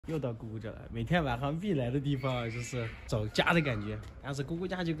又到姑姑这了，每天晚上必来的地方就是找家的感觉。但是姑姑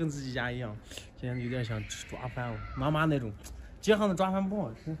家就跟自己家一样，现在有点想吃抓饭哦，妈妈那种。街上的抓饭不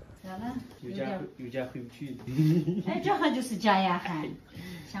好吃，咋了？有家回不去。哎，这还就是家呀，还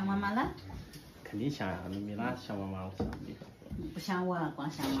想妈妈了？肯定想呀，你没哪想妈妈了，想你。不想我了，光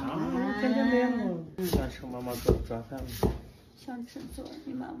想妈妈。肯定没有。想吃妈妈做的抓饭吗？想吃做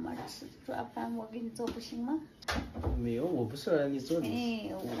你妈妈吃抓饭，我给你做不行吗？没有，我不是让你做的。哎，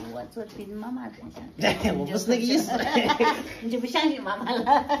我做的比你妈妈更香。哎，我不是那个意思。你就不相信妈妈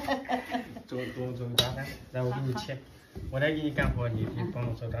了？做抓饭，来我给你切，我来给你干活，你帮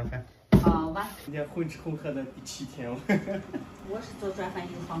我做抓饭。好吧。今天混吃混喝的第7天了。我是做抓饭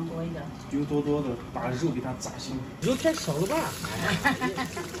油放多一点，油多多的，把肉给它炸香。油太少了吧？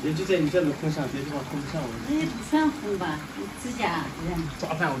也就在你这里混上，别的地方混不上了。你不算混吧？你自家人。抓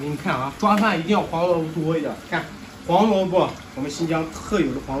饭我给你看啊，抓饭一定要黄萝卜多一点。看黄萝卜，我们新疆特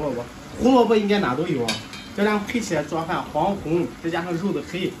有的黄萝卜，胡萝卜应该哪都有啊。这两个配起来抓饭，黄红再加上肉的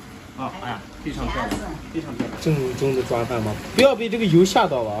黑。啊，哎呀，非常漂亮，非常漂亮，正宗的抓饭吗？不要被这个油吓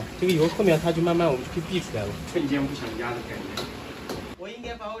到了啊！这个油后面它就慢慢我们就可以避出来了，瞬间不想家的感觉。我应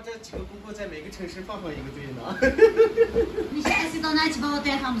该把我这几个姑姑在每个城市放一个队呢。你下次到哪去把我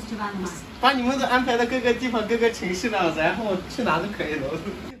带上不去完了吗？把你们都安排到各个地方、各个城市了，然后去哪都可以了。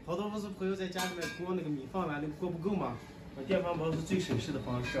好多不是朋友在家里面锅那个米放了，那个锅不够嘛。电饭煲是最省事的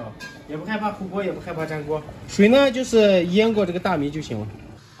方式啊，也不害怕糊锅，也不害怕粘锅。水呢就是腌过这个大米就行了。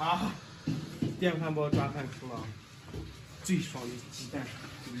啊，电饭煲抓饭出了，最爽的鸡蛋，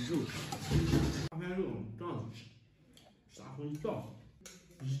这个肉，抓饭肉这样子，撒上倒，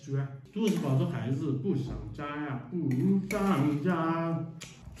一绝。肚子饱的孩子不想家呀，不如上家。